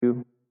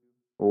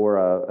or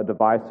a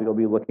device that you'll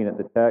be looking at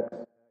the text.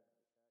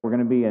 We're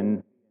going to be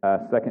in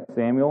 2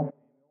 Samuel.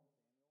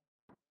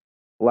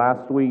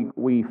 Last week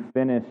we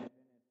finished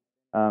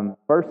 1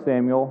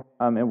 Samuel,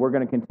 and we're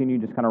going to continue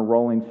just kind of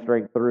rolling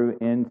straight through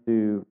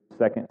into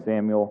 2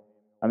 Samuel.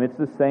 It's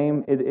the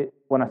same.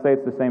 When I say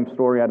it's the same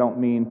story, I don't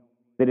mean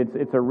that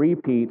it's a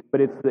repeat,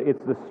 but it's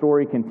the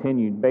story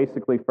continued.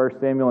 Basically, 1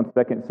 Samuel and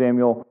 2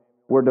 Samuel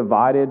were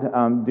divided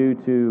due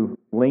to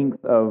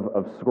length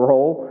of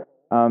scroll,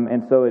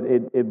 and so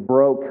it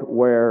broke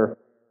where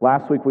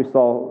last week we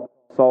saw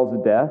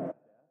Saul's death,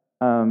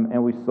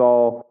 and we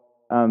saw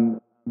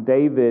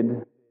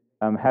David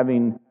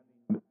having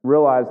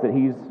realized that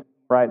he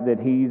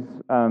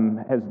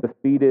has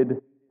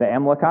defeated the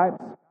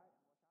Amalekites,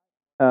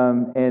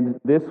 and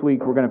this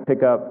week we're going to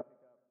pick up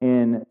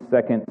in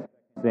 2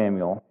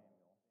 Samuel.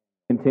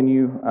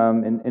 Continue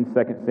in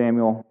 2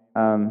 Samuel.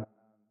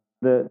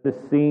 The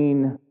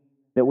scene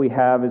that we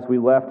have as we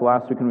left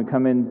last week and we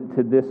come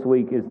into this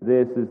week is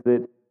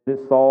that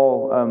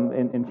Saul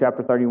in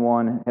chapter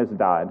 31 has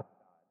died,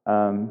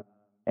 and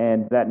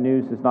that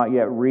news has not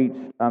yet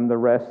reached the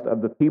rest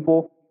of the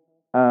people.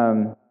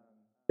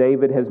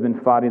 David has been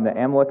fighting the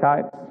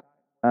Amalekites,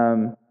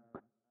 and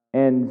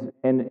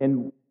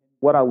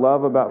what I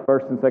love about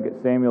 1 and 2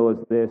 Samuel is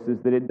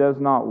that it does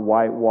not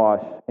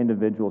whitewash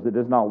individuals. It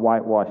does not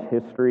whitewash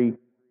history.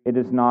 It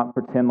does not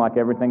pretend like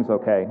everything's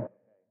okay.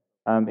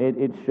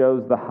 It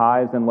shows the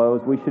highs and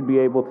lows. We should be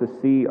able to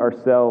see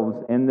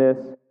ourselves in this,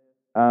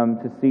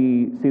 to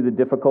see the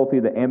difficulty,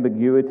 the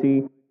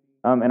ambiguity,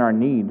 and our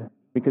need,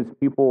 because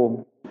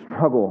people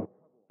struggle,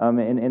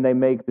 and they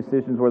make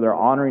decisions where they're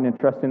honoring and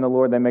trusting the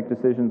Lord. They make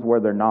decisions where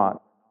they're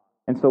not.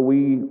 And so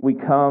we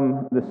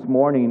come this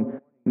morning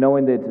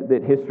knowing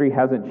that history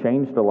hasn't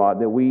changed a lot,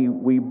 that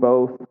we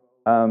both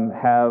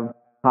have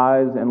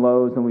highs and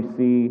lows, and we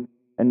see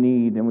a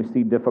need and we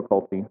see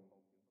difficulty.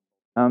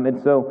 And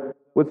so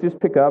let's just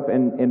pick up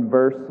in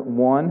verse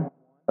 1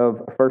 of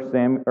 2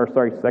 Samuel. It's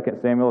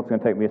going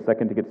to take me a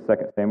second to get to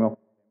 2 Samuel.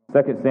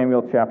 2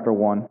 Samuel chapter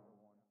 1.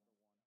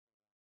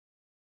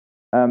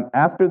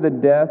 After the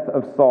death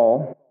of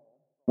Saul,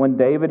 when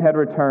David had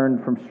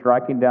returned from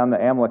striking down the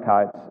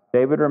Amalekites,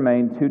 David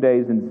remained 2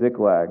 days in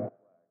Ziklag.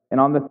 And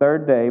on the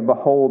third day,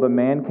 behold, a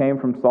man came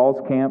from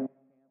Saul's camp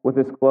with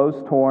his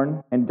clothes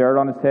torn and dirt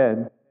on his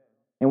head.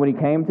 And when he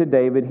came to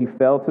David, he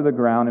fell to the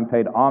ground and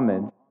paid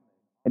homage.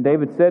 And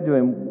David said to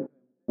him,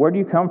 "Where do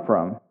you come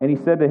from?" And he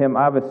said to him,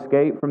 "I have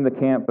escaped from the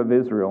camp of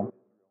Israel."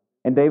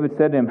 And David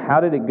said to him,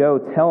 "How did it go?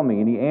 Tell me."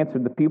 And he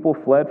answered, "The people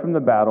fled from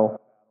the battle,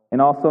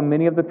 and also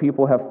many of the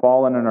people have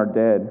fallen and are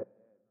dead.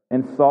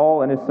 And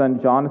Saul and his son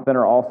Jonathan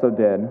are also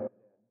dead."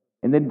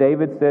 And then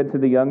David said to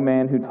the young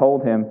man who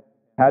told him,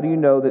 "How do you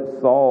know that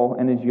Saul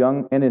and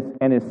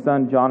his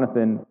son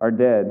Jonathan are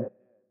dead?"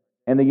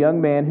 And the young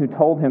man who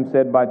told him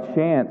said, "By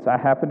chance I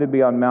happened to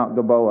be on Mount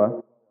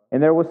Gilboa,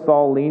 and there was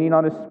Saul leaning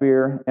on his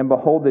spear, and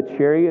behold, the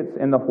chariots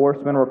and the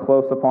horsemen were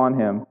close upon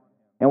him.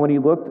 And when he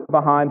looked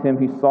behind him,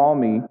 he saw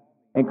me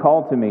and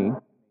called to me,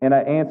 and I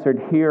answered,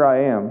 'Here I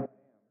am.'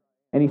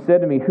 And he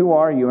said to me, 'Who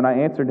are you?' And I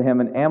answered to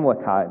him, 'An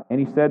Amalekite.' And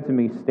he said to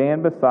me,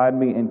 'Stand beside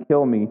me and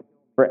kill me,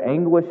 for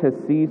anguish has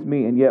seized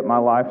me, and yet my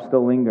life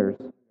still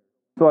lingers.'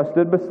 So I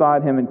stood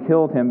beside him and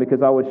killed him,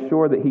 because I was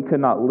sure that he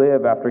could not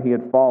live after he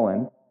had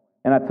fallen.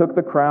 And I took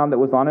the crown that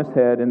was on his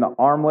head and the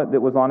armlet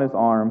that was on his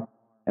arm,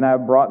 and I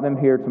have brought them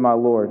here to my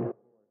Lord."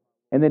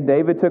 And then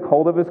David took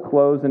hold of his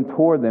clothes and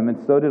tore them, and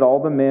so did all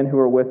the men who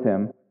were with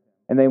him.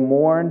 And they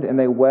mourned and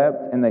they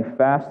wept and they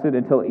fasted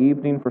until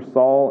evening for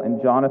Saul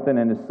and Jonathan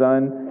and his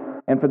son,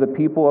 and for the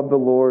people of the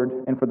Lord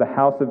and for the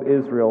house of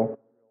Israel,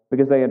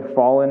 because they had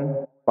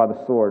fallen by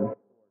the sword.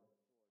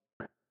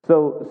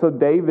 So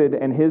David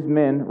and his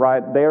men,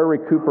 right, they are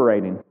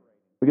recuperating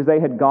because they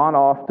had gone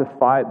off to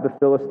fight the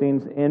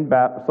Philistines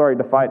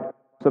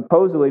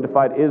supposedly to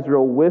fight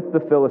Israel with the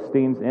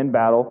Philistines in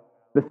battle.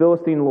 The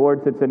Philistine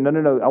lords had said, "No,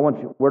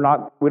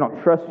 we don't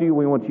trust you.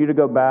 We want you to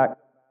go back."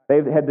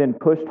 They had been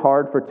pushed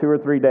hard for 2 or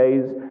 3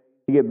 days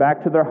to get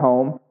back to their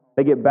home.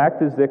 They get back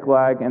to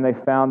Ziklag, and they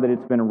found that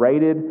it's been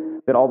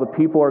raided, that all the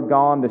people are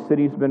gone, the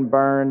city's been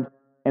burned.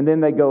 And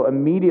then they go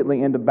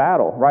immediately into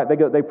battle, right?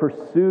 They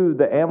pursue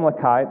the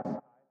Amalekites.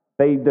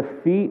 They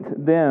defeat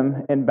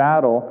them in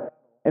battle.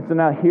 And so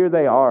now here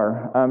they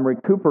are,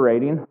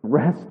 recuperating,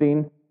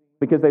 resting,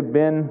 because they've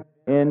been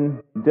in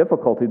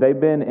difficulty. They've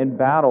been in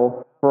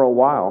battle for a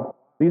while.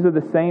 These are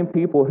the same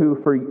people who,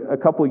 for a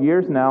couple of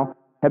years now,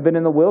 have been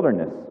in the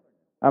wilderness,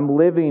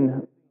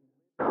 living,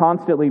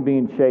 constantly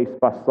being chased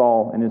by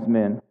Saul and his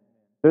men.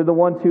 They're the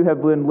ones who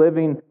have been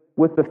living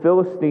with the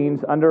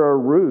Philistines under a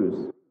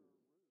ruse.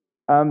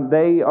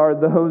 They are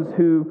those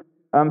who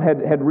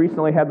had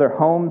recently had their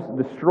homes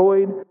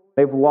destroyed.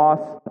 They've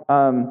lost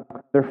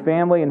their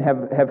family and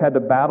have had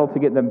to battle to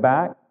get them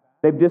back.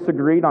 They've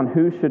disagreed on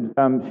who should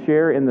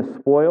share in the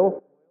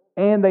spoil.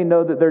 And they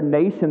know that their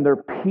nation, their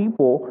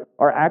people,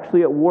 are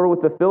actually at war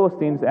with the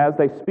Philistines as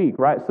they speak,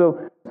 right? So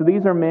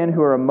these are men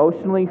who are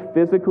emotionally,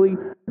 physically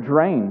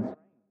drained,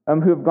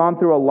 who have gone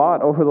through a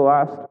lot over the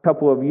last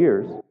couple of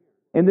years.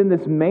 And then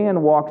this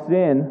man walks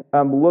in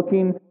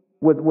looking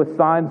with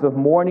signs of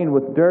mourning,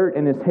 with dirt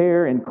in his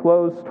hair and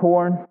clothes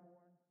torn.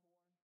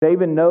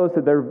 David knows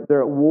that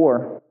they're at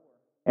war.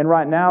 And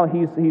right now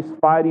he's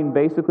fighting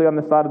basically on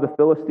the side of the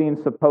Philistines,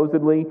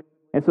 supposedly.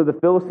 And so the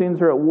Philistines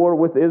are at war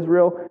with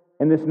Israel.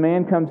 And this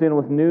man comes in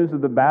with news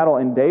of the battle.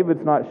 And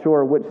David's not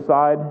sure which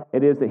side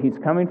it is that he's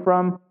coming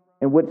from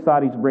and which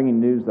side he's bringing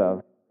news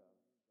of.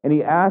 And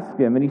he asks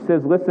him, and he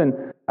says,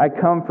 listen, I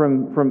come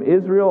from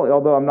Israel,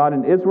 although I'm not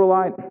an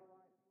Israelite,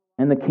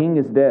 and the king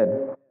is dead.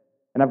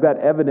 And I've got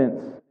evidence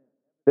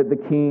that the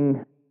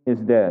king is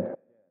dead.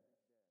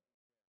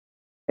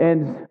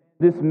 And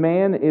this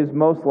man is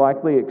most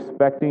likely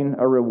expecting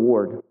a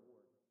reward,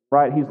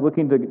 right? He's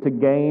looking to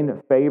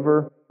gain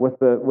favor with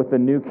the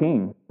new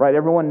king, right?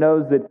 Everyone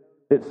knows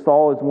that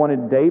Saul has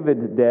wanted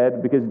David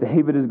dead because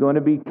David is going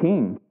to be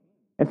king.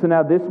 And so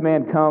now this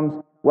man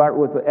comes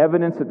with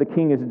evidence that the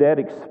king is dead,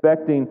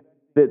 expecting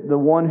that the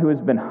one who has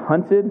been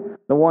hunted,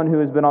 the one who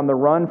has been on the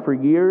run for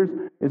years,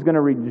 is going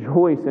to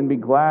rejoice and be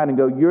glad and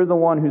go, you're the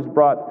one who's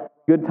brought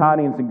good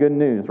tidings and good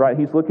news, right?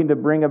 He's looking to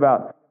bring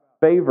about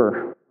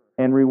favor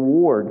and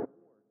reward.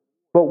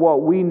 But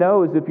what we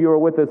know is, if you were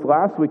with us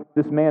last week,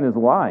 this man is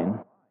lying.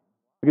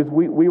 Because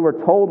we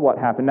were told what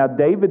happened. Now,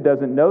 David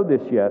doesn't know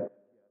this yet,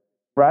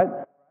 right?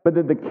 But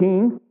that the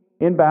king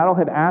in battle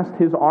had asked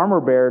his armor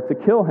bearer to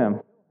kill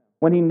him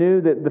when he knew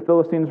that the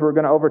Philistines were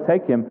going to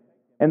overtake him.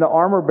 And the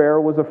armor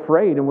bearer was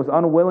afraid and was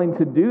unwilling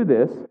to do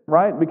this,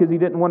 right? Because he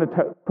didn't want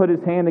to put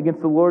his hand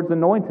against the Lord's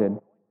anointed.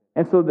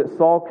 And so that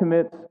Saul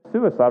commits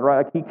suicide,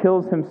 right? Like he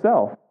kills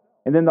himself.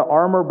 And then the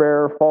armor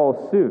bearer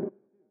follows suit.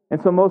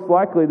 And so most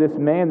likely this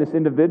man, this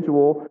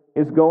individual,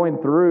 is going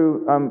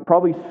through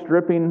probably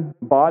stripping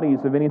bodies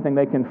of anything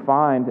they can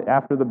find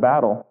after the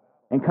battle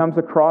and comes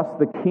across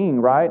the king,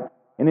 right?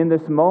 And in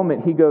this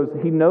moment, he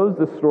knows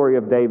the story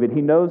of David.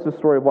 He knows the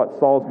story of what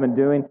Saul's been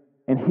doing.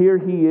 And here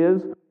he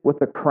is with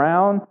a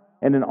crown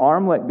and an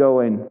armlet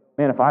going,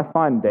 man, if I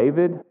find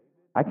David,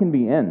 I can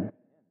be in.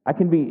 I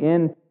can be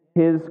in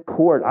his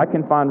court. I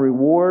can find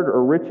reward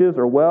or riches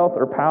or wealth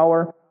or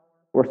power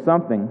or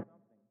something.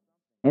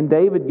 And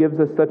David gives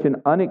us such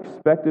an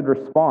unexpected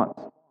response.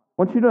 I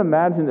want you to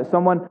imagine that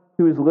someone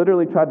who has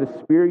literally tried to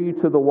spear you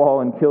to the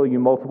wall and kill you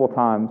multiple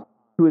times,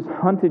 who has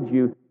hunted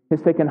you, has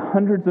taken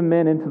hundreds of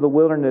men into the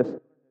wilderness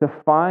to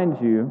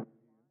find you.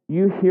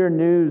 You hear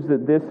news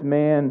that this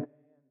man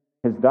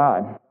has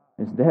died,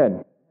 is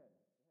dead.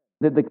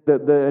 That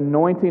the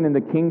anointing and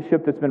the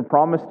kingship that's been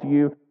promised to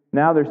you,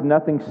 now there's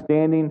nothing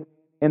standing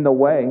in the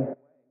way.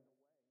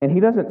 And he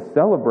doesn't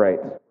celebrate,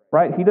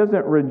 right? He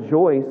doesn't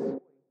rejoice.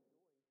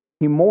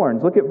 He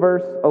mourns. Look at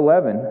verse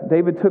 11.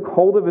 David took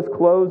hold of his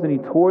clothes and he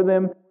tore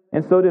them,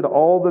 and so did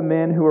all the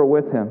men who were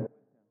with him.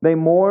 They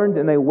mourned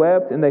and they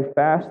wept and they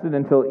fasted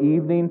until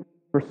evening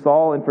for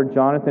Saul and for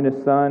Jonathan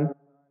his son,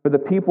 for the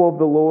people of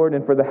the Lord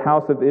and for the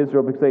house of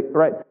Israel. Because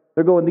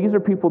they're going, these are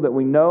people that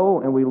we know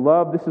and we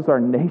love. This is our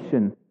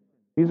nation.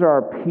 These are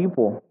our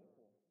people.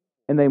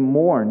 And they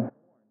mourn.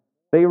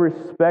 They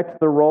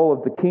respect the role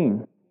of the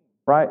king,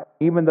 right?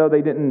 Even though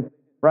they didn't,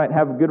 right,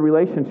 have a good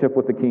relationship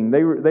with the king.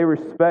 They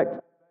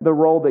respect the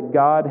role that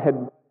God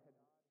had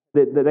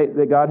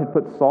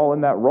put Saul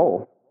in that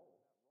role,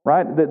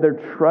 right? That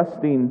they're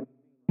trusting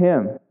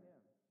him.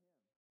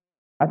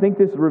 I think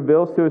this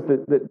reveals to us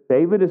that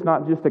David is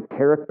not just a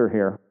character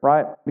here,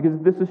 right? Because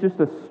if this is just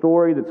a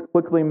story that's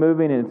quickly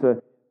moving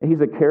and he's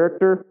a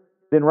character,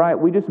 then right,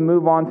 we just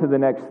move on to the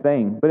next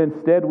thing. But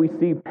instead we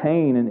see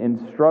pain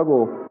and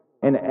struggle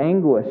and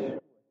anguish,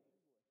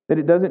 that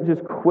it doesn't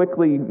just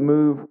quickly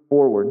move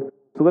forward.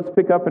 So let's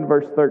pick up in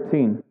verse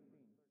 13.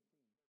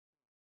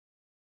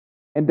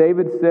 And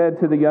David said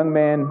to the young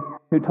man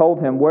who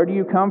told him, "Where do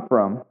you come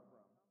from?"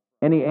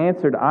 And he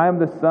answered, "I am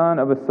the son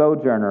of a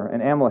sojourner,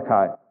 an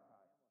Amalekite."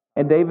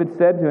 And David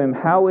said to him,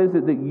 "How is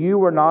it that you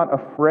were not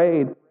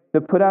afraid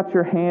to put out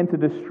your hand to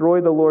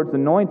destroy the Lord's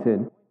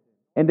anointed?"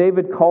 And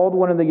David called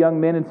one of the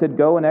young men and said,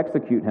 "Go and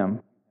execute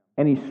him."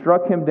 And he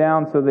struck him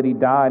down so that he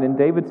died. And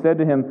David said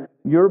to him,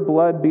 "Your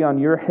blood be on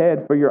your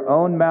head, for your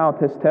own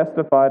mouth has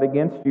testified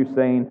against you,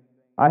 saying,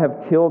 I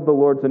have killed the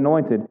Lord's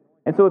anointed."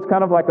 And so it's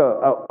kind of like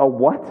a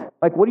what?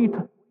 Like,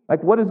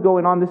 what is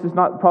going on? This is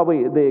not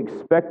probably the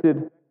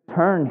expected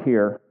turn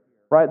here,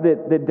 right?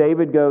 That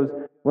David goes,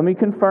 let me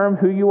confirm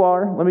who you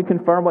are. Let me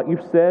confirm what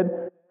you've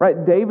said,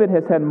 right? David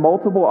has had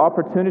multiple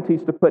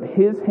opportunities to put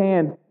his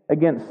hand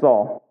against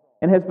Saul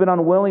and has been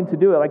unwilling to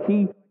do it. Like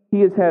he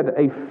has had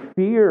a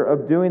fear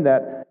of doing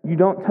that. You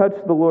don't touch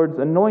the Lord's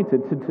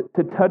anointed.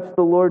 To touch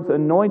the Lord's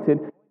anointed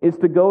is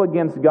to go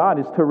against God,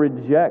 is to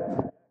reject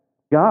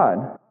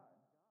God.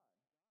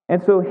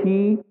 And so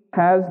he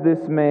has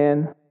this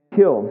man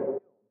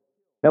killed.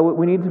 Now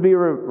we need to be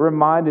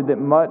reminded that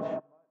much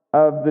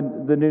of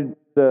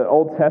the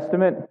Old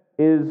Testament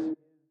is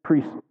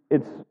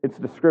it's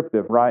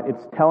descriptive, right?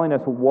 It's telling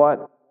us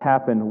what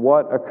happened,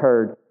 what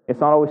occurred.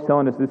 It's not always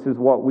telling us this is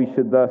what we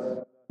should thus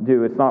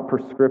do. It's not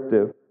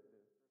prescriptive.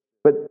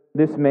 But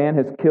this man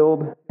has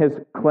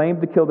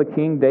claimed to kill the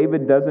king.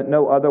 David doesn't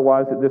know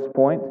otherwise at this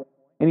point.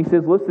 And he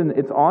says, listen,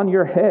 it's on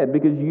your head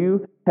because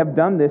you have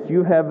done this.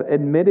 You have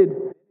admitted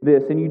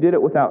this, and you did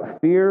it without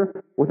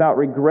fear, without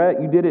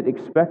regret. You did it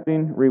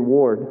expecting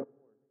reward.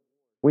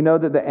 We know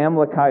that the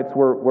Amalekites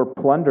were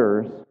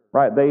plunderers,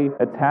 right? They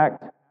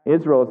attacked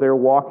Israel as they were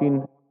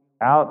walking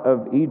out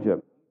of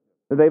Egypt.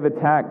 They've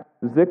attacked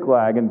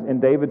Ziklag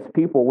and David's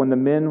people when the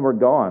men were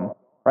gone,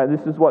 right?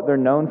 This is what they're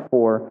known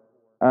for.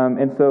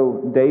 And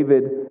so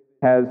David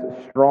has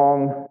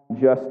strong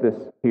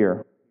justice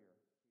here.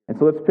 And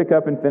so let's pick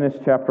up and finish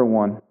chapter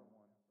 1.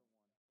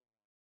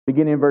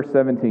 Beginning in verse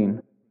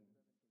 17.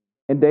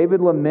 And David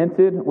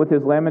lamented with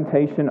his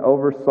lamentation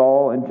over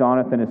Saul and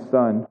Jonathan his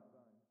son.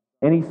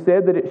 And he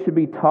said that it should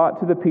be taught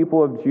to the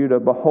people of Judah,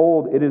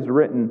 behold, it is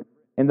written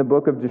in the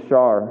book of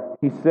Jashar.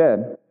 He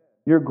said,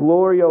 your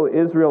glory, O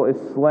Israel,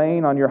 is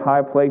slain on your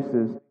high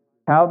places.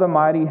 How the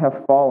mighty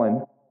have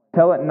fallen.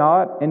 Tell it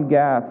not in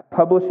Gath,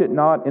 publish it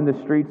not in the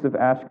streets of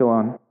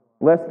Ashkelon,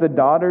 lest the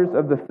daughters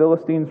of the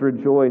Philistines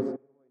rejoice,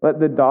 let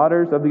the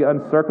daughters of the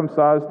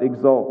uncircumcised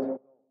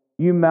exult.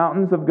 You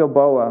mountains of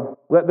Gilboa,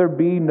 let there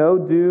be no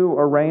dew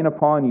or rain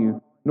upon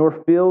you,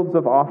 nor fields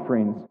of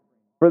offerings.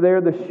 For there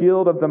the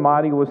shield of the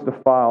mighty was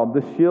defiled,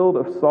 the shield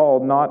of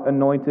Saul not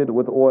anointed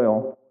with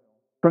oil.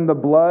 From the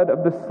blood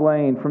of the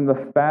slain, from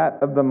the fat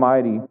of the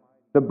mighty,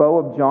 the bow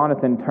of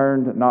Jonathan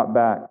turned not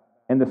back,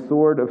 and the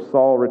sword of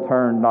Saul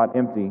returned not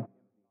empty.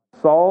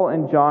 Saul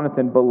and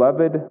Jonathan,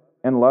 beloved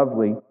and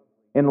lovely,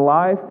 in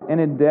life and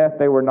in death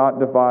they were not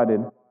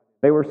divided.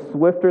 They were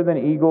swifter than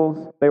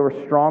eagles, they were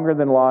stronger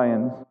than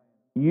lions.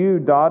 You,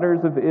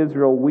 daughters of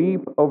Israel,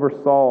 weep over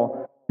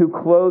Saul, who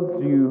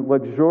clothed you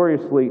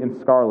luxuriously in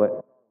scarlet,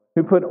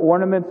 who put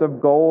ornaments of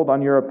gold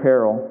on your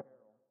apparel.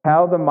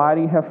 How the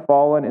mighty have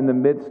fallen in the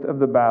midst of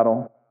the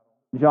battle.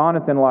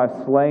 Jonathan lies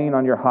slain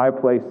on your high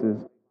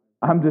places.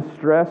 I'm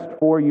distressed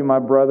for you, my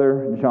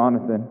brother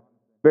Jonathan.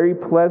 Very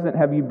pleasant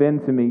have you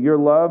been to me. Your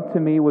love to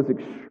me was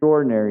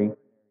extraordinary,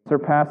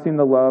 surpassing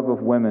the love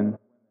of women.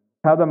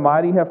 How the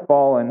mighty have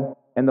fallen,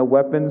 and the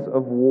weapons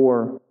of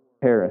war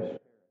perished.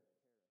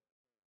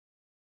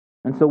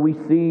 And so we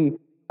see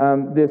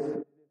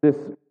this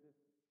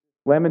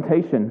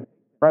lamentation,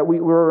 right?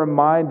 We're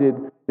reminded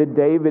that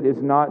David is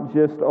not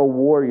just a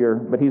warrior,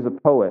 but he's a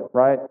poet,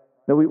 right?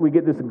 That we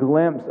get this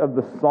glimpse of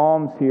the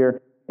Psalms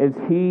here as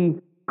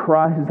he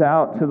cries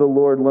out to the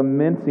Lord,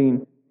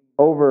 lamenting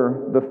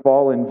over the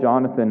fallen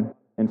Jonathan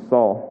and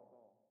Saul.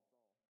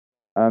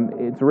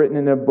 It's written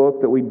in a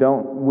book that we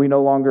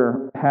no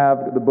longer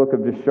have, the book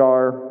of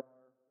Jashar.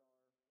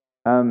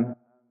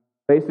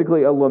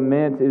 Basically, a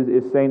lament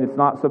is saying it's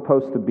not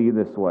supposed to be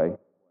this way.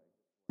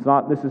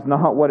 This is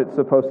not what it's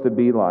supposed to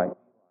be like.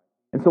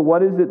 And so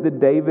what is it that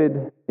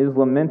David is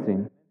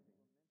lamenting?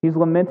 He's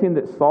lamenting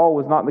that Saul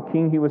was not the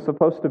king he was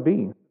supposed to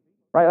be,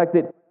 right? Like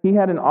that he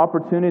had an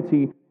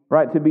opportunity,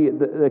 right, to be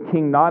the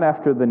king not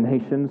after the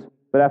nations,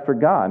 but after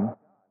God,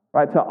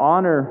 right, to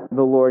honor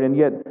the Lord. And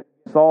yet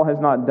Saul has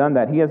not done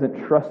that. He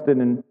hasn't trusted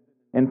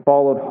and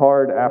followed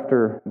hard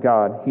after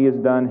God. He has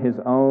done his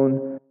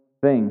own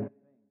thing,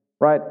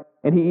 right?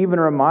 And he even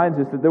reminds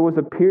us that there was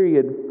a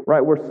period,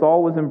 right, where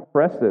Saul was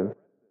impressive.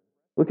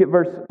 Look at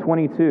verse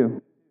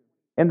 22.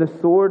 And the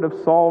sword of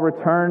Saul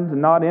returned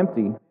not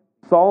empty.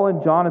 Saul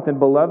and Jonathan,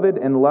 beloved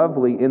and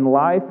lovely, in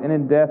life and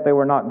in death they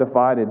were not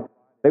divided.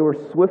 They were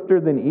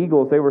swifter than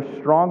eagles. They were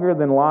stronger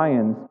than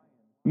lions.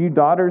 You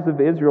daughters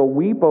of Israel,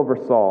 weep over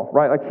Saul,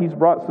 right? Like he's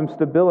brought some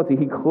stability.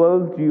 He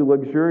clothed you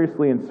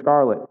luxuriously in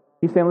scarlet.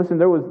 He's saying, listen,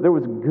 there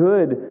was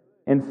good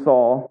in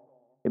Saul,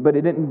 but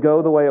it didn't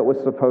go the way it was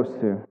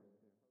supposed to.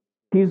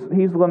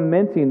 He's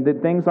lamenting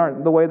that things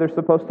aren't the way they're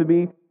supposed to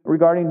be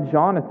regarding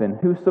Jonathan,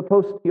 who's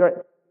supposed to...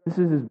 This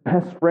is his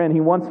best friend. He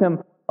wants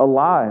him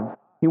alive.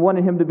 He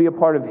wanted him to be a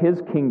part of his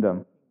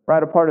kingdom,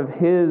 right? A part of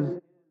his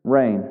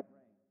reign.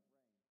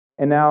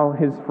 And now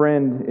his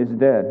friend is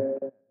dead.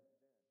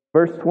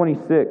 Verse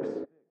 26,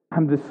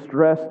 I'm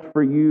distressed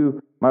for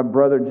you, my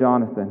brother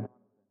Jonathan.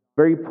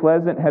 Very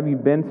pleasant have you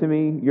been to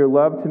me. Your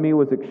love to me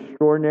was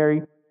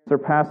extraordinary,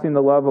 surpassing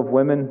the love of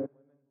women.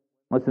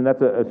 Listen,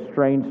 that's a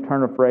strange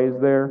turn of phrase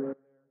there.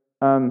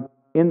 In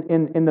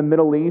the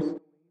Middle East,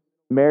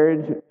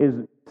 marriage is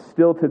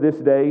still to this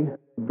day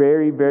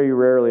very, very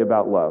rarely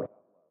about love,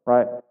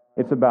 right?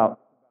 It's about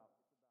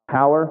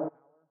power,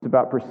 it's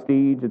about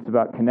prestige, it's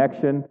about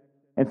connection.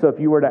 And so if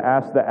you were to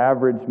ask the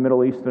average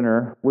Middle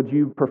Easterner, would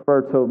you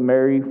prefer to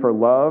marry for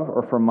love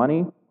or for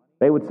money?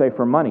 They would say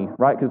for money,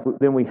 right? Because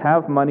then we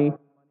have money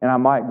and I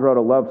might grow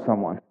to love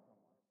someone.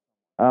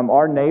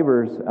 Our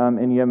neighbors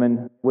in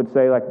Yemen would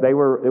say like it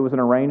was an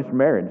arranged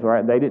marriage,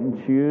 right? They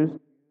didn't choose,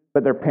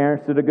 but their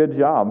parents did a good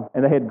job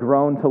and they had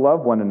grown to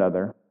love one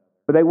another.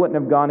 But they wouldn't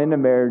have gone into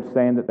marriage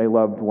saying that they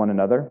loved one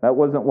another. That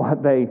wasn't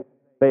what they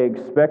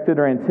expected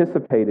or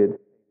anticipated.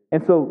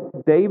 And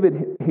so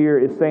David here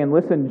is saying,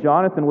 listen,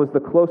 Jonathan was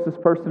the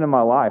closest person in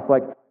my life.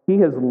 Like, he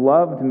has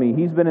loved me.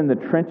 He's been in the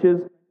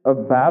trenches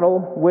of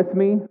battle with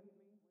me.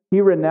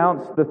 He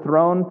renounced the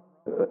throne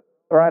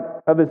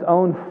of his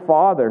own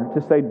father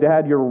to say,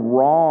 Dad, you're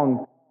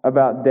wrong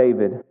about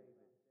David.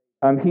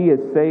 He has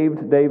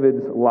saved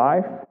David's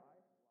life.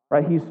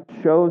 right? He's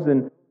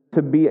chosen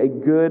to be a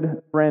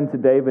good friend to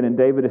David, and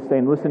David is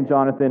saying, listen,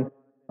 Jonathan,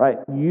 right,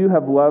 you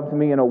have loved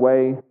me in a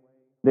way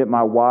that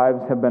my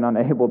wives have been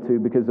unable to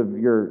because of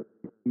you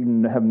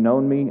have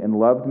known me and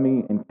loved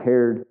me and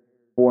cared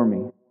for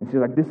me. And she's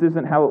like, this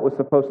isn't how it was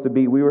supposed to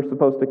be. We were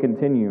supposed to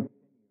continue.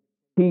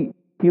 He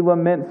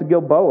laments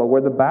Gilboa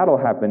where the battle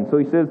happened. So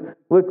he says,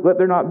 look, let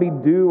there not be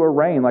dew or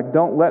rain. Like,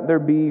 don't let there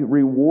be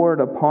reward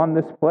upon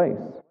this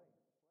place.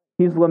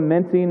 He's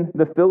lamenting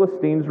the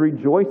Philistines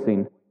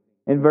rejoicing.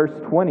 In verse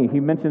 20, he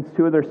mentions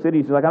two of their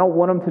cities. He's like, I don't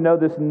want them to know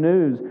this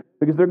news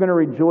because they're going to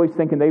rejoice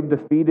thinking they've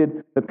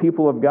defeated the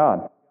people of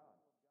God.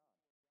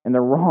 And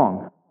they're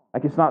wrong.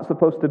 Like, it's not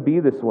supposed to be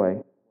this way.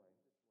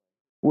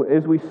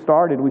 As we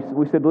started,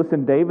 we said,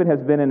 listen, David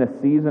has been in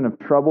a season of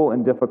trouble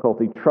and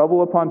difficulty.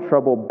 Trouble upon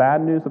trouble,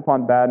 bad news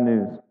upon bad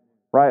news.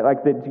 Right?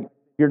 Like that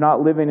you're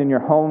not living in your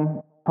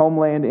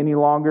homeland any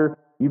longer.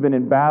 You've been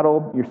in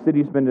battle. Your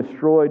city's been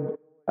destroyed.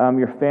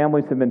 Your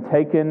families have been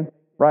taken.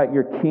 Right?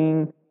 Your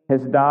king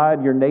has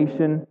died. Your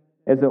nation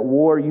is at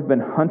war. You've been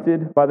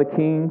hunted by the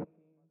king.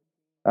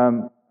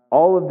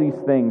 All of these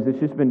things, it's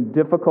just been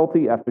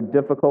difficulty after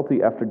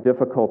difficulty after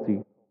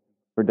difficulty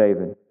for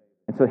David.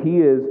 And so he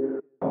is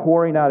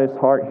pouring out his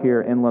heart here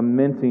and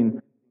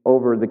lamenting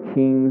over the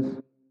king's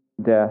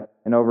death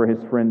and over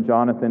his friend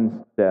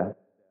Jonathan's death.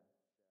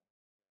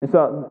 And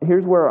so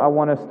here's where I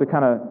want us to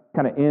kind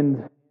of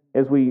end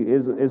as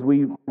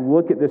we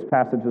look at this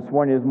passage this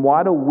morning is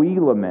why do we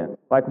lament?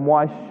 Like,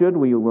 why should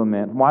we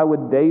lament? Why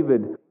would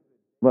David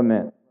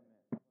lament?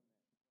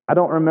 I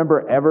don't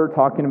remember ever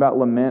talking about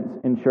laments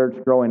in church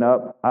growing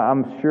up.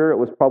 I'm sure it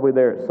was probably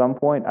there at some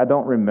point. I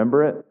don't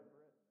remember it.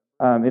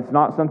 It's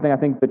not something I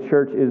think the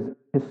church is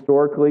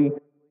historically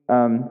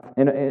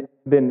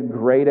been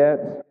great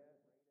at.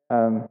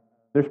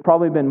 There's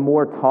probably been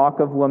more talk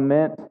of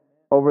lament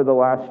over the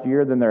last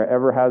year than there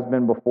ever has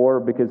been before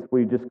because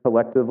we just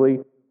collectively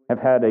have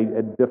had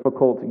a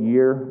difficult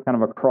year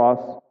kind of across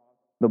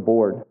the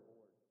board.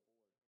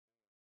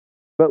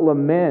 But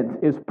lament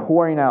is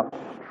pouring out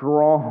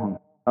strong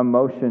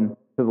emotion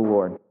to the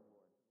Lord.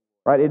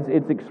 Right?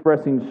 It's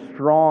expressing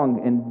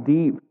strong and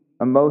deep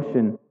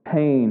emotion,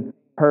 pain,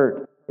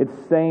 hurt. It's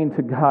saying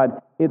to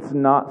God, it's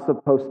not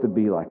supposed to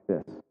be like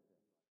this.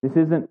 This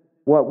isn't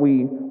what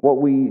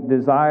we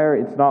desire.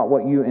 It's not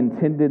what you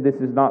intended. This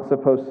is not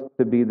supposed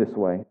to be this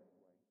way.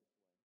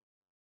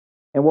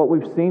 And what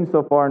we've seen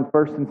so far in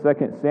 1st and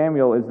 2nd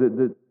Samuel is that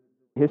the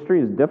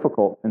history is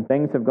difficult and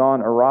things have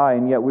gone awry,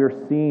 and yet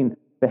we're seeing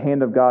the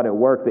hand of God at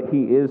work, that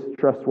He is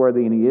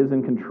trustworthy and He is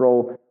in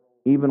control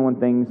even when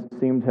things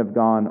seem to have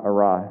gone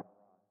awry.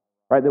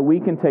 Right? That we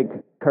can take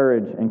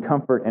courage and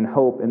comfort and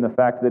hope in the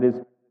fact that as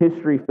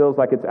history feels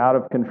like it's out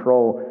of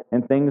control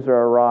and things are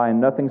awry and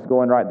nothing's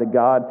going right, that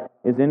God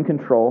is in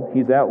control,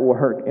 He's at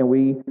work, and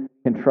we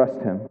can trust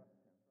Him.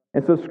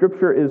 And so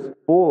Scripture is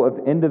full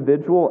of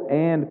individual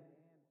and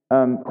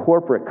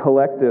corporate,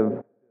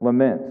 collective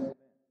laments.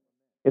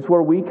 It's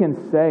where we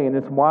can say, and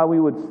it's why we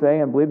would say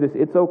and believe this,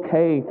 it's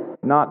okay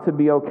not to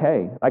be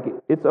okay. Like,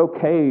 it's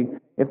okay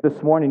if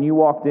this morning you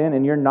walked in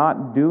and you're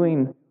not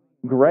doing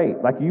great.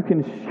 Like, you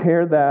can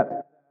share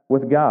that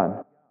with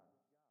God.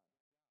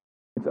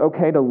 It's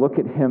okay to look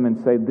at Him and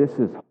say, this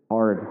is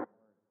hard.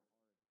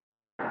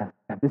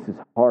 This is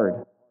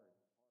hard.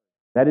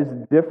 That is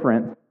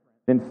different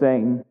than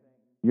saying,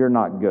 you're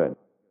not good.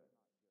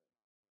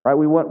 Right?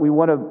 We want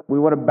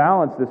to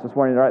balance this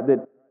morning, right?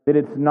 That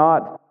it's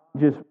not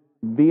just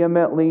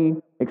vehemently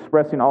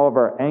expressing all of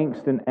our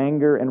angst and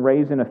anger and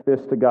raising a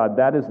fist to God.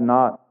 That is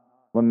not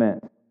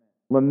lament.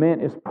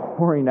 Lament is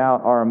pouring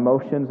out our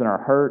emotions and our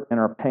hurt and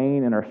our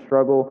pain and our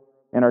struggle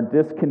and our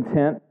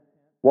discontent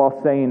while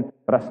saying,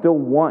 but I still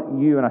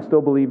want you and I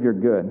still believe you're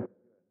good.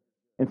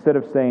 Instead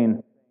of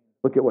saying,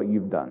 look at what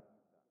you've done.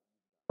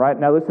 Right?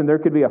 Now listen, there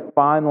could be a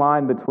fine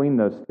line between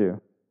those two.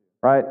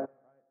 Right?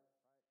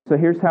 So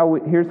here's how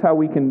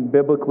we can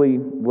biblically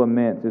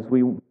lament as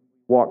we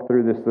walk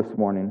through this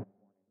morning.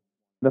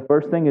 The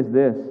first thing is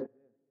this,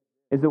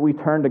 is that we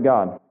turn to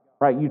God.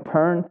 Right? You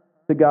turn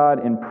to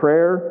God in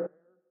prayer,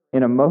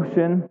 in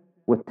emotion,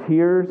 with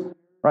tears.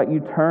 Right? You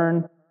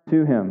turn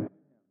to Him.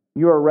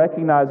 You are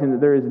recognizing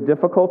that there is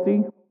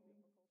difficulty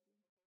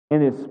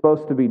and it's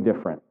supposed to be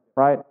different.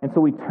 Right? And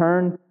so we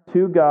turn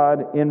to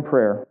God in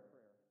prayer,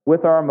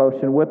 with our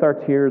emotion, with our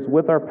tears,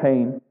 with our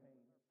pain.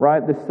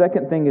 Right? The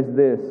second thing is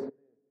this,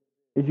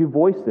 is you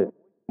voice it.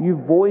 You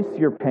voice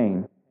your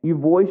pain. You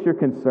voice your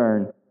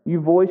concern. You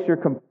voice your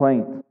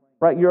complaint.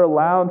 Right? You're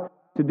allowed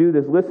to do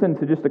this. Listen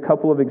to just a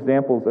couple of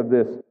examples of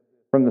this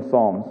from the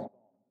Psalms.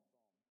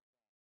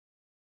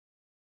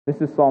 This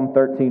is Psalm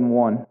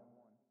 13:1.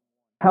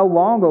 How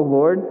long, O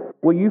Lord,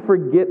 will you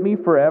forget me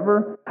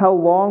forever? How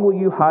long will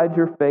you hide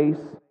your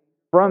face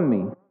from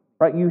me?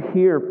 Right? You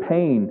hear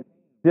pain,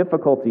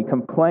 difficulty,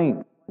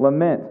 complaint,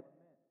 lament.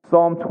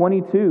 Psalm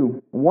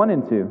 22:1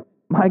 and 2.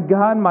 My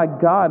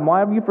God, why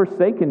have you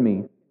forsaken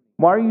me?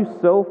 Why are you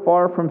so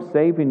far from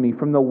saving me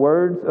from the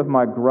words of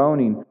my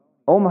groaning?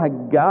 Oh my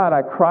God,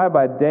 I cry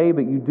by day,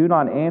 but you do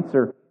not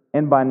answer,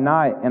 and by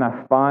night, and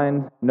I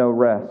find no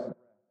rest.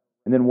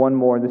 And then one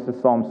more, this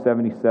is Psalm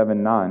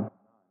 77:9.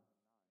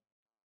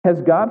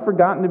 Has God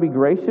forgotten to be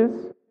gracious?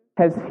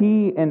 Has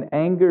he in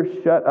anger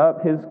shut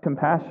up his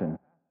compassion?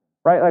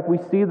 Right? Like we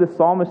see the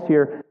psalmist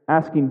here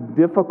asking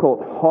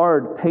difficult,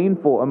 hard,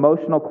 painful,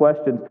 emotional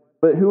questions.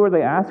 But who are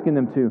they asking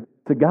them to?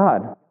 To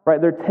God.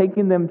 Right? They're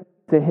taking them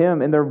to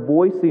him and they're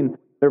voicing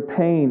their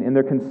pain and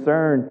their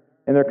concern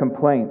and their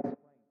complaints.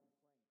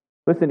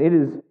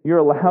 Listen, you're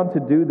allowed to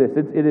do this.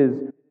 It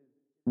is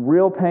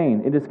real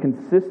pain. It is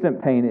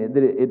consistent pain.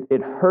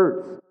 It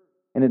hurts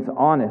and it's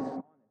honest.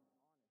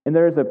 And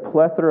there is a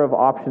plethora of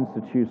options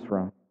to choose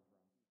from.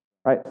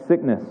 Right?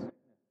 Sickness,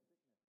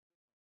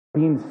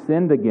 being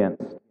sinned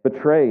against,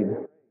 betrayed,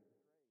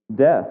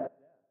 death,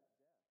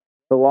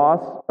 the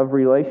loss of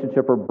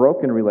relationship or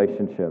broken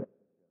relationship,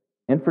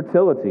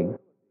 infertility,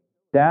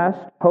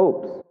 dashed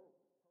hopes,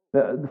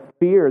 the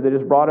fear that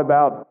is brought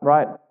about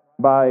right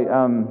by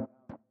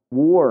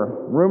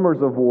war,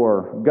 rumors of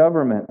war,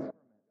 governments.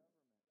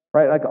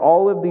 Right? Like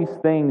all of these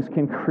things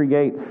can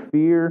create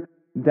fear,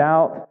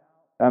 doubt,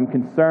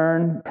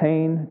 concern,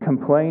 pain,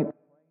 complaint.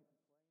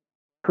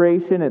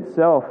 Creation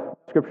itself,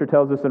 Scripture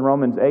tells us in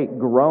Romans 8,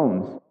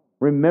 groans,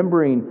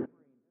 remembering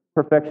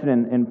perfection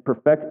and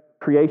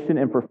creation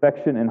and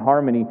perfection and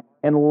harmony,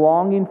 and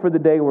longing for the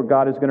day where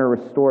God is going to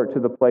restore it to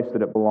the place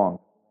that it belongs.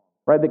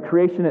 Right? The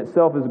creation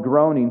itself is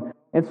groaning,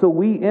 and so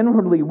we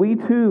inwardly, we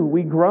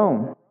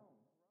groan.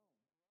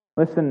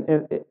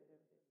 Listen,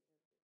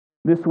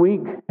 this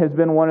week has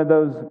been one of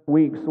those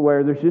weeks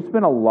where there's just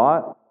been a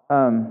lot,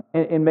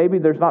 and maybe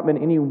there's not been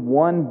any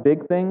one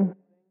big thing,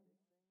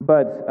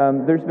 but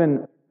there's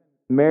been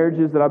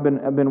marriages that I've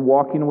been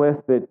walking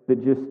with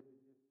that just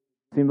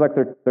seems like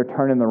they're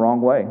turning the wrong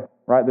way.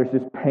 Right? There's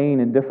just pain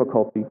and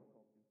difficulty.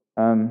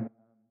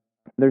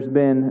 There's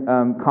been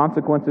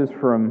consequences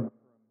from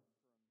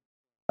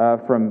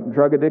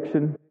drug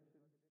addiction.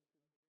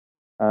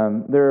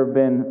 There have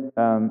been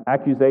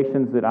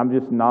accusations that I'm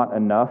just not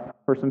enough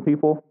for some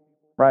people.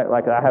 Right?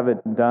 Like I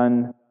haven't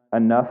done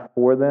enough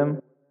for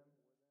them.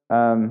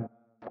 A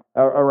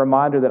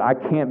reminder that I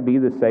can't be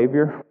the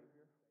Savior.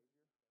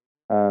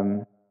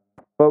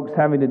 Folks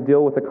having to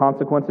deal with the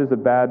consequences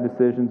of bad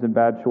decisions and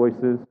bad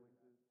choices,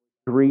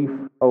 grief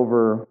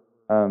over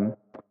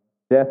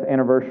death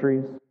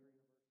anniversaries,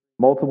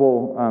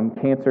 multiple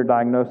cancer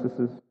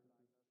diagnoses,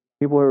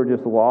 people who are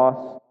just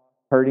lost,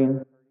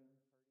 hurting.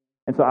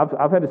 And so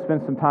I've had to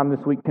spend some time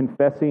this week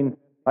confessing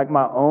like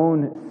my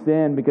own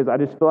sin because I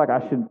just feel like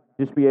I should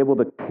just be able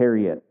to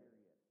carry it.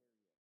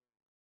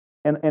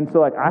 And so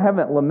like I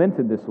haven't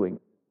lamented this week.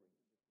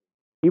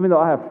 Even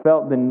though I have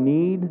felt the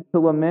need to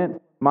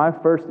lament, my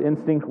first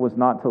instinct was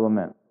not to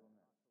lament.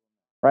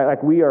 Right?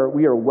 Like we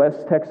are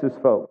West Texas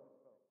folk.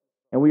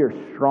 And we are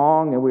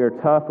strong and we are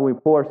tough and we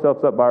pull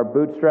ourselves up by our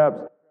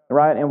bootstraps,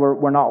 right? And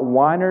we're not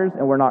whiners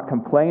and we're not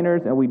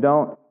complainers and we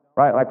don't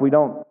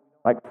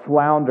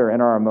flounder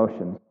in our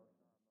emotions.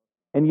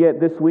 And yet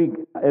this week,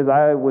 as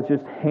I was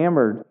just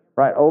hammered,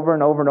 right, over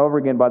and over and over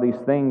again by these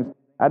things,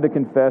 I had to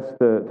confess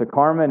to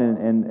Carmen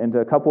and to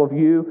a couple of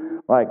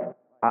you, like,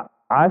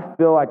 I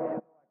feel like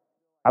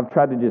I've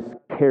tried to just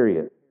carry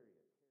it.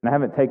 And I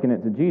haven't taken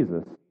it to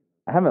Jesus.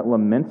 I haven't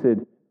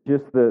lamented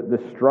just the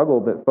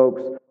struggle that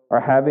folks are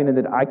having and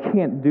that I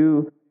can't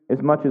do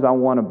as much as I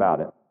want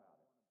about it.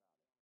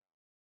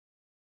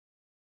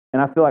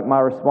 And I feel like my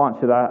response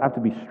should I have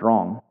to be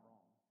strong.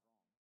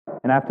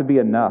 And I have to be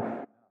enough.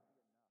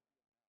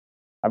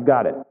 I've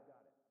got it.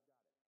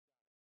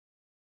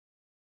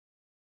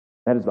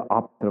 That is the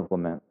opposite of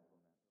lament.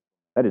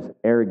 That is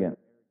arrogant.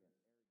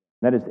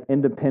 That is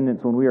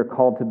independence when we are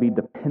called to be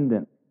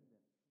dependent.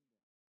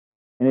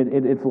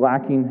 And it's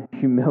lacking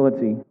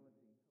humility.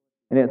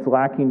 And it's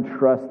lacking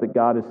trust that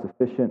God is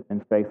sufficient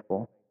and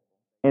faithful.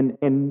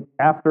 And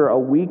after a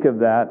week of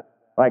that,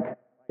 like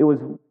it was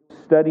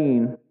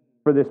studying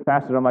for this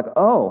passage, I'm like,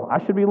 oh,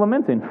 I should be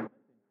lamenting.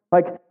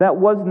 Like that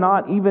was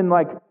not even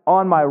like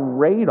on my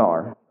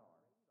radar.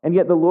 And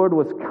yet the Lord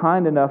was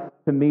kind enough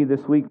to me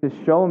this week to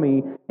show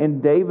me in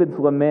David's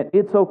lament,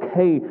 it's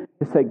okay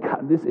to say,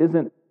 God, this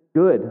isn't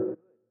good.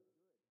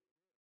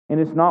 And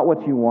it's not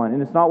what you want,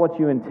 and it's not what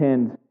you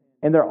intend.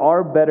 And there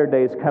are better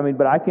days coming,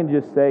 but I can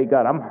just say,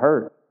 God, I'm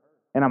hurt.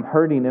 And I'm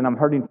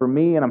hurting for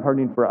me, and I'm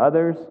hurting for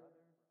others.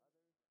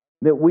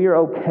 That we are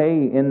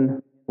okay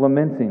in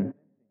lamenting.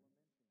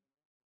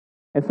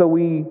 And so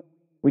we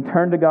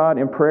turn to God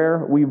in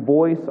prayer. We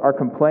voice our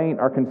complaint,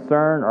 our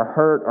concern, our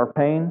hurt, our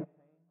pain.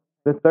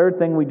 The third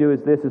thing we do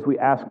is this, is we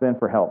ask then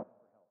for help.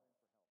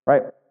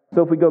 Right?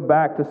 So if we go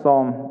back to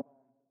Psalm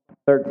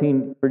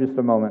 13 for just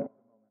a moment.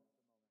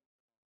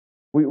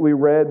 We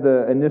read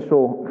the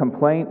initial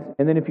complaint,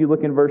 and then if you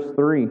look in verse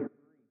 3,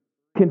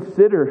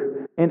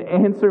 consider and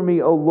answer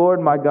me, O Lord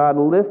my God,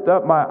 lift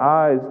up my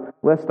eyes,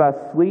 lest I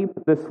sleep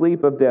the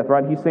sleep of death.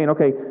 Right? He's saying,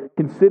 okay,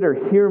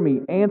 consider, hear me,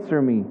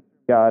 answer me,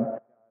 God.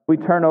 We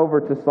turn over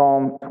to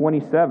Psalm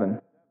 27,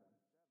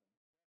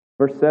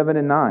 verse 7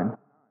 and 9.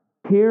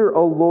 Hear,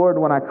 O Lord,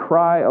 when I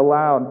cry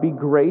aloud, be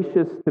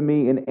gracious to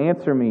me and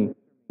answer me.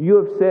 You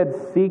have said,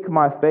 seek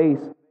my face,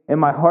 and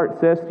my heart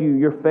says to you,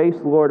 your face,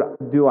 Lord,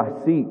 do I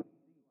seek.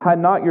 Hide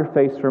not your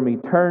face from me.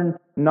 Turn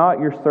not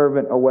your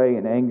servant away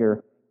in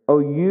anger. O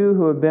you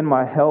who have been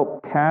my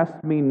help,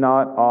 cast me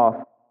not off.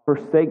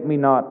 Forsake me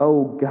not,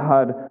 O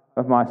God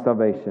of my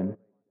salvation.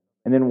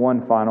 And then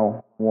one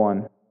final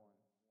one.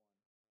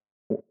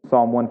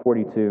 Psalm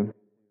 142,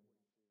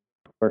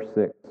 verse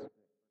 6.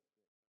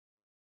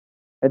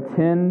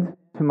 Attend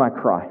to my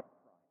cry,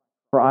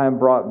 for I am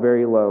brought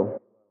very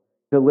low.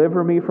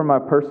 Deliver me from my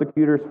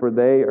persecutors, for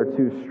they are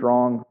too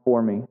strong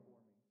for me.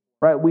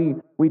 Right? We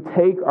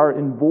take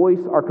and voice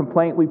our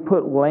complaint, we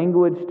put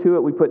language to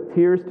it, we put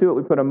tears to it,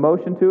 we put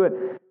emotion to it,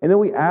 and then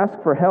we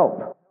ask for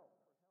help.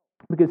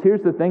 Because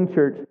here's the thing,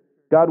 church,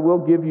 God will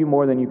give you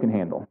more than you can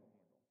handle.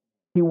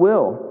 He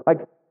will. Like,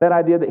 that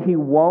idea that He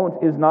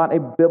won't is not a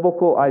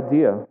biblical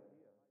idea.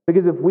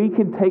 Because if we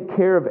can take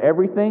care of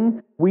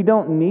everything, we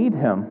don't need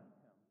Him.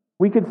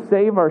 We could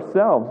save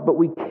ourselves, but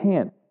we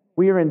can't.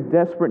 We are in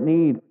desperate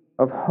need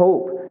of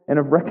hope and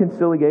of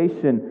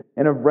reconciliation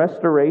and of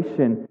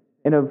restoration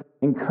and of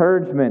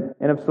encouragement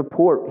and of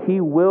support. He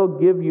will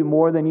give you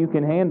more than you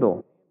can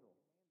handle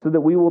so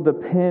that we will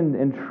depend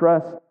and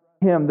trust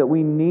Him, that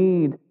we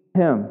need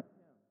Him.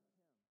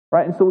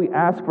 Right? And so we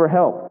ask for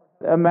help.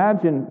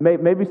 Imagine,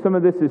 maybe some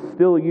of this is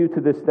still you to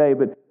this day,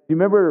 but do you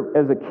remember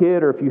as a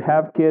kid, or if you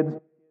have kids,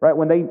 right,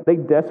 when they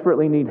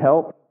desperately need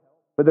help,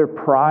 but their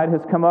pride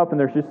has come up and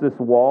there's just this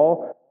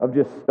wall of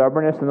just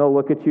stubbornness, and they'll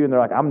look at you and they're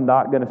like, I'm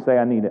not going to say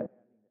I need it.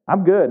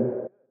 I'm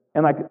good.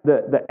 And like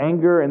the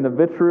anger and the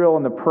vitriol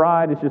and the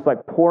pride is just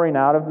like pouring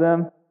out of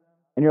them.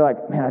 And you're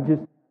like, man, if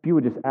you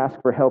would just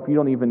ask for help, you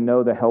don't even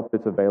know the help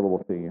that's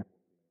available to you.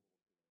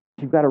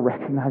 You've got to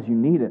recognize you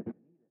need it.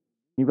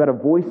 You've got to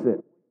voice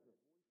it.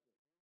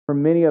 For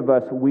many of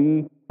us,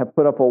 we have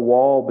put up a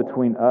wall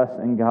between us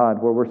and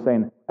God where we're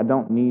saying, I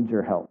don't need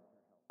your help.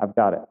 I've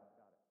got it.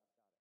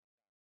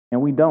 And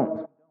we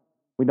don't.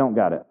 We don't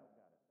got it.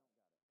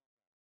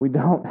 We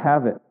don't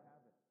have it.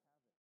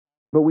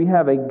 But we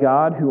have a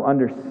God who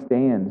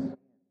understands,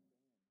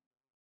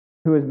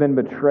 who has been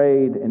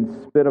betrayed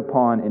and spit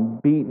upon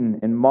and beaten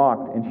and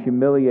mocked and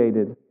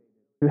humiliated,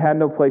 who had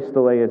no place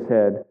to lay his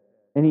head.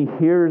 And He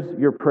hears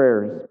your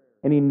prayers,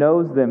 and He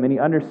knows them, and He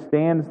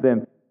understands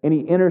them, and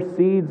He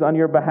intercedes on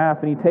your behalf,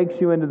 and He takes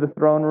you into the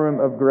throne room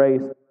of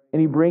grace, and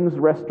He brings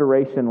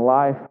restoration,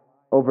 life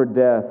over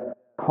death,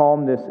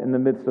 calmness in the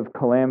midst of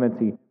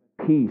calamity,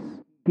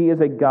 peace. He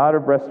is a God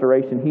of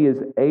restoration. He is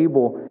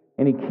able,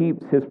 and He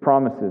keeps His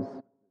promises.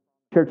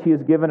 Church, He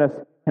has given us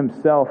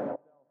Himself.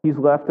 He's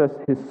left us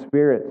His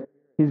Spirit.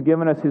 He's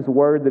given us His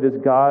Word that is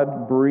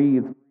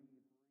God-breathed.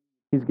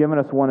 He's given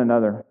us one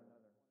another,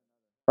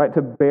 right,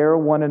 to bear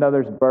one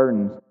another's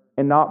burdens,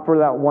 and not for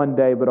that one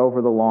day, but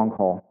over the long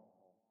haul,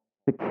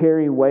 to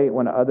carry weight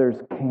when others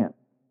can't.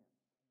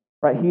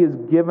 Right? He has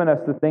given us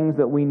the things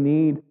that we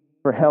need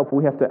for help.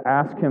 We have to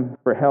ask Him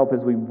for help as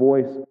we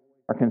voice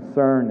our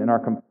concern and our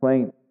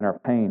complaint and our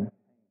pain.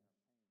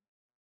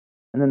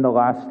 And then the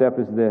last step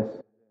is this,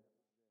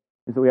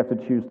 is that we have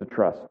to choose to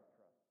trust.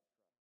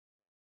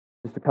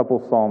 Just a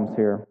couple of Psalms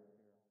here.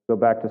 Go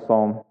back to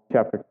Psalm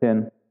chapter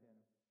 10.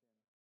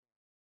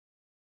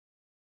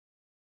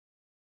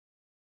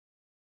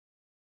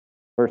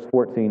 Verse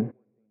 14.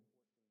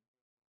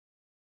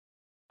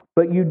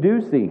 But you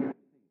do see,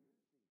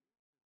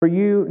 for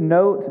you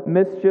note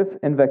mischief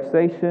and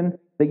vexation,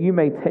 that you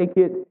may take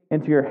it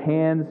into your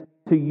hands.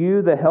 To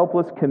you the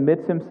helpless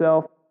commits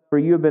himself, for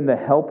you have been the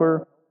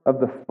helper of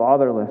the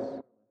fatherless.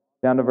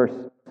 Down to verse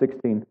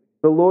 16.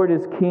 The Lord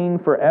is king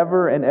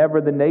forever and ever.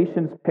 The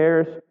nations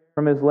perish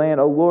from His land.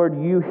 O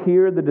Lord, you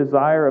hear the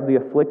desire of the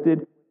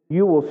afflicted.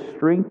 You will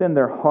strengthen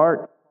their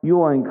heart. You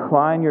will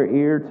incline your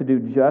ear to do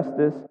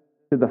justice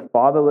to the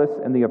fatherless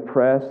and the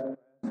oppressed,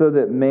 so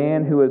that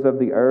man who is of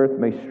the earth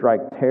may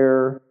strike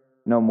terror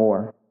no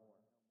more.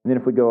 And then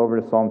if we go over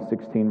to Psalm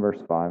 16, verse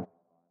 5.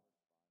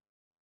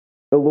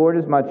 The Lord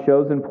is my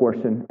chosen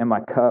portion and my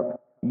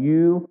cup.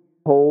 You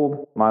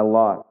hold my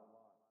lot.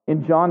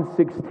 In John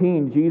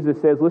 16, Jesus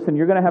says, listen,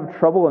 you're going to have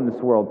trouble in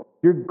this world.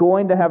 You're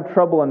going to have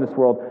trouble in this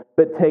world,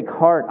 but take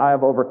heart, I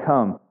have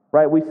overcome.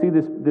 Right? We see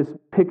this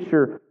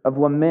picture of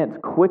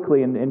lament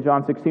quickly in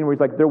John 16 where He's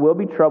like, there will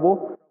be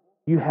trouble.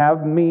 You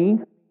have me,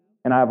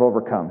 and I have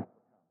overcome.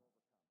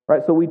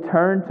 Right? So we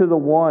turn to the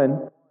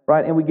one,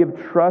 right, and we give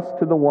trust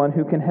to the one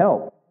who can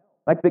help.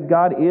 Like that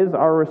God is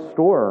our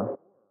restorer.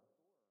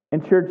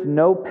 And church,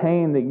 no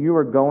pain that you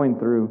are going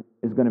through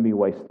is going to be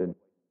wasted.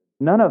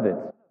 None of it.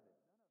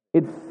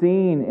 It's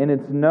seen and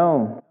it's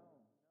known.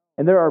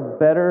 And there are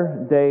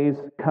better days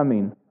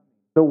coming.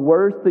 The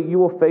worst that you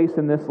will face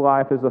in this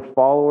life as a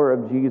follower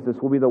of Jesus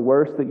will be the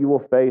worst that you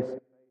will face,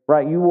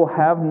 right? You will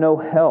have no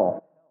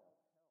hell.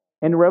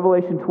 And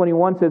Revelation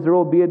 21 says there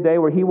will be a day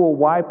where He will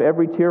wipe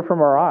every tear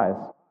from our eyes,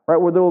 right?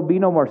 Where there will be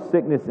no more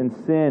sickness and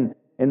sin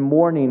and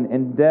mourning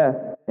and death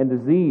and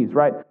disease,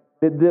 right?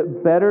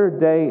 The better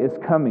day is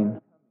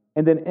coming.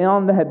 And then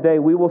on that day,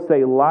 we will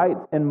say light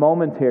and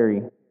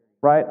momentary,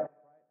 right?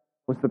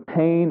 Was the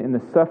pain and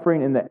the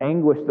suffering and the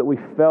anguish that we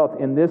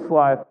felt in this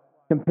life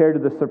compared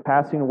to the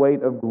surpassing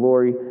weight of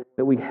glory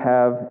that we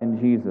have in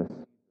Jesus.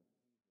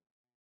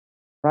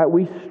 Right?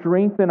 We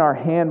strengthen our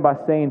hand by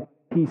saying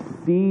He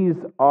sees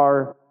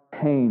our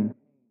pain.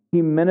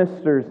 He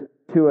ministers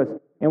to us,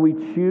 and we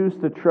choose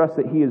to trust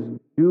that He is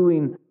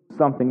doing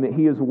something, that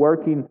He is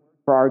working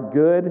for our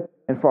good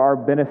and for our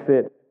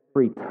benefit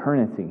for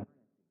eternity.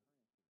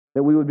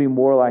 That we would be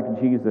more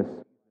like Jesus,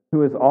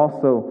 who has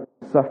also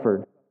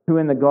suffered, who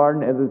in the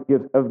Garden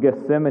of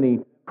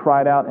Gethsemane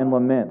cried out in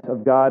lament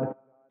of God,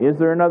 is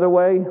there another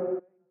way?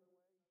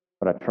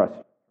 But I trust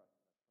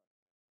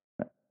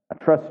you.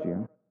 I trust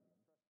you.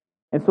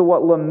 And so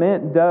what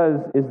lament does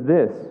is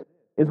this,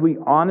 is we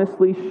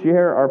honestly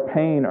share our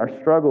pain, our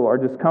struggle, our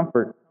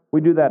discomfort.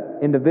 We do that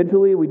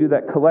individually, we do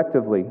that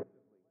collectively.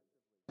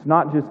 It's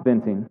not just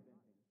venting.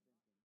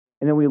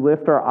 And then we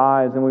lift our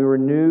eyes and we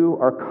renew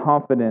our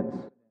confidence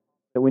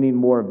that we need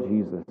more of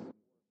Jesus.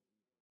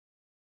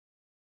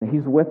 That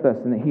He's with us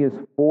and that He is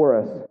for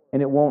us,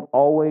 and it won't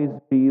always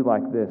be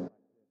like this.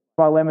 That's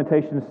why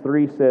Lamentations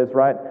 3 says,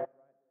 right,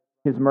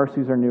 His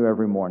mercies are new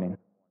every morning.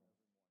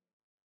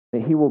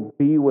 That He will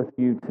be with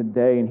you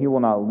today, and He will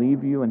not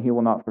leave you, and He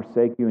will not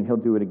forsake you, and He'll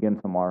do it again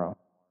tomorrow.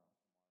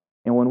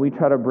 And when we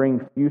try to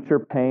bring future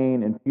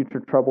pain and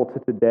future trouble to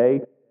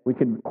today, we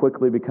can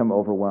quickly become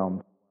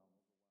overwhelmed.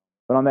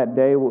 But on that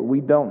day,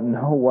 we don't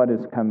know what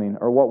is coming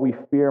or what we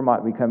fear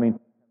might be coming.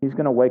 He's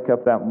going to wake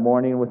up that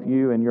morning with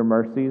you, and your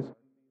mercies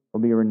will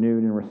be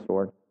renewed and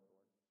restored.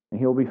 And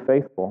He'll be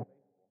faithful.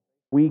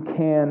 We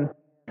can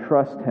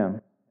trust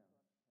Him.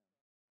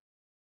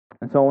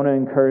 And so I want to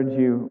encourage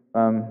you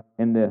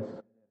in this.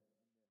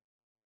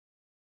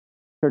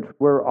 Church,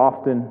 we're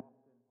often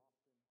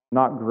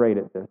not great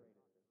at this.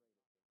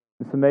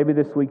 And so maybe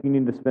this week you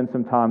need to spend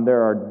some time.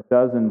 There are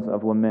dozens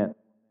of lament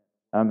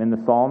in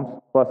the Psalms,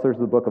 plus there's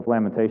the book of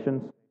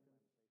Lamentations.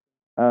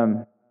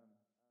 So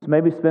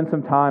maybe spend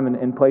some time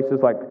in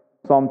places like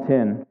Psalm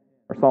 10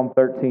 or Psalm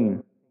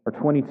 13 or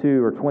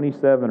 22 or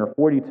 27 or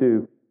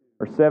 42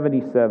 or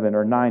 77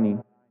 or 90.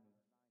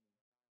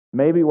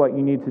 Maybe what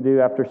you need to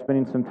do after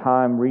spending some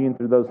time reading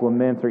through those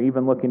laments or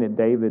even looking at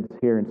David's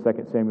here in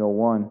 2 Samuel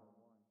 1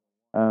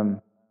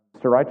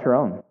 is to write your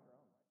own.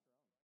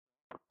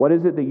 What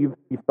is it that you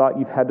thought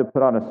you've had to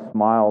put on a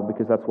smile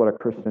because that's what a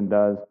Christian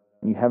does,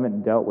 and you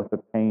haven't dealt with the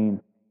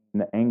pain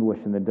and the anguish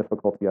and the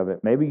difficulty of it?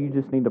 Maybe you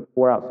just need to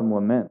pour out some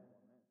lament,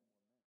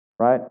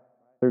 right?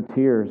 Through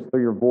tears,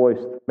 through your voice,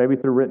 maybe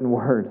through written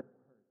word.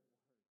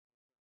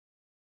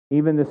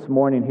 Even this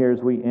morning here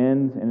as we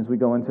end and as we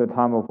go into a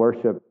time of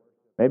worship,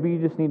 maybe you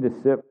just need to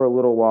sit for a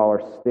little while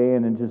or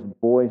stand and just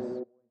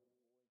voice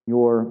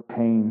your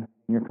pain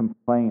and your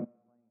complaint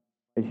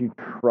as you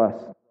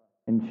trust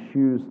and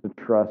choose to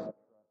trust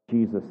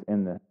Jesus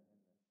in this.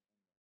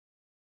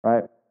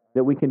 Right?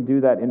 That we can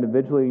do that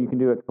individually, you can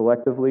do it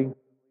collectively.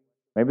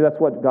 Maybe that's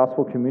what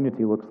gospel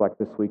community looks like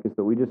this week, is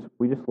that we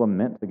just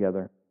lament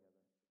together.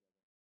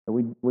 That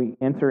we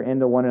enter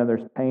into one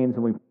another's pains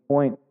and we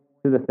point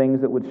to the things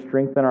that would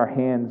strengthen our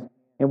hands.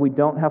 And we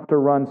don't have to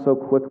run so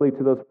quickly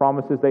to those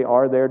promises. They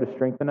are there to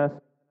strengthen us,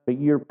 but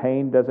your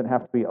pain doesn't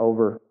have to be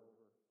over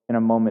in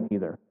a moment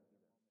either.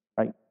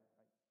 Right?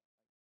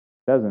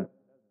 It doesn't.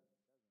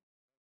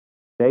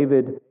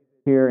 David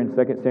here in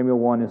 2 Samuel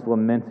 1 is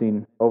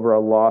lamenting over a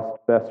lost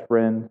best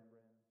friend,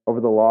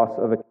 over the loss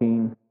of a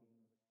king,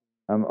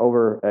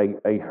 over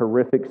a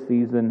horrific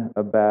season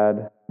of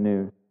bad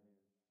news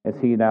as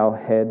he now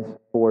heads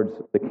towards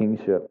the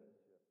kingship.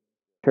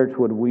 Church,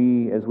 would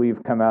we, as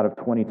we've come out of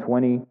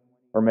 2020,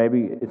 or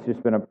maybe it's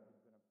just been a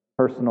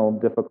personal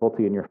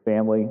difficulty in your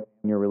family,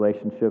 in your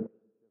relationship,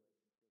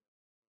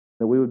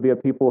 that we would be a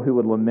people who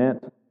would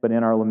lament, but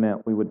in our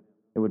lament, it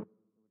would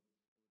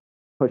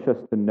push us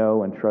to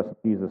know and trust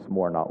Jesus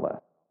more, not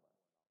less.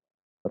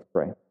 Let's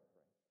pray.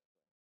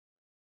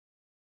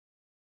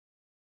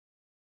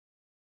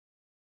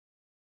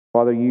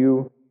 Father,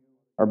 you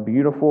are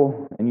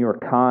beautiful, and you are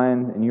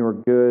kind, and you are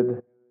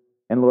good.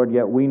 And Lord,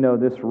 yet we know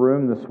this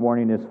room this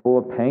morning is full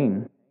of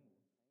pain,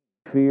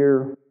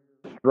 fear,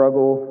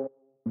 struggle,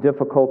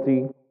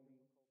 difficulty.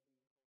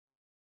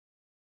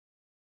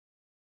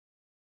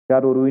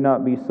 God, would we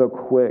not be so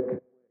quick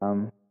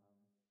to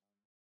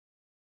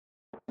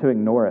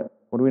ignore it?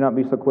 Would we not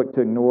be so quick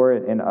to ignore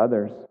it in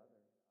others?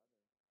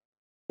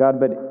 God,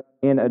 but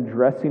in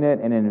addressing it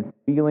and in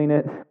feeling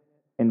it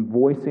and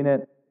voicing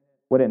it,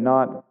 would it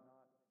not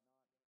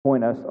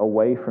point us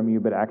away from you,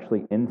 but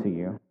actually into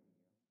you?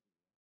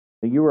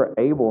 That you are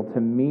able to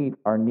meet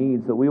our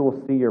needs, that we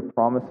will see your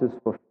promises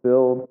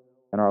fulfilled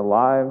in our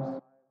lives,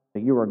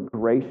 that you are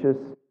gracious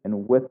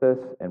and with us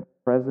and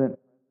present.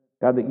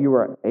 God, that you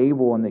are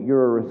able and that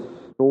you're a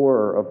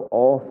restorer of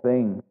all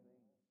things.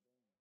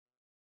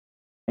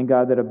 And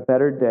God, that a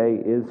better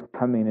day is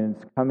coming, and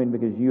it's coming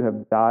because you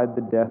have died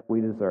the death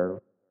we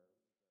deserve.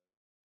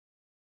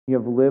 You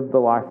have lived the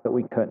life that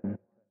we couldn't.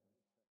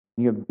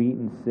 You have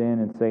beaten sin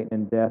and Satan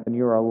and death, and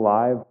you are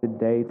alive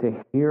today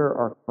to hear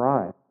our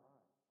cry.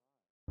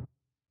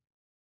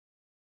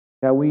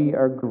 God, we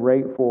are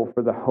grateful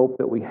for the hope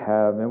that we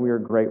have, and we are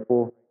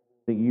grateful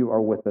that you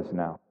are with us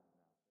now.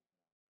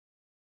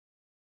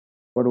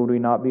 Lord, would we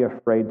not be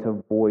afraid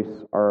to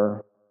voice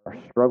our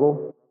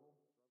struggle?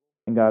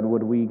 And God,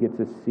 would we get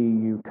to see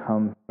you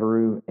come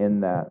through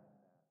in that?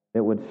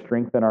 It would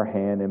strengthen our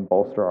hand and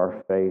bolster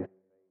our faith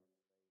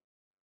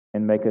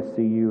and make us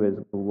see you as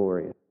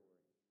glorious.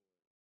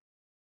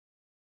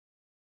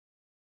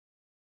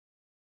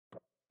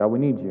 God, we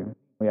need you.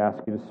 We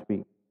ask you to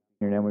speak.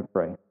 In your name we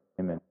pray.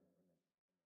 Amen.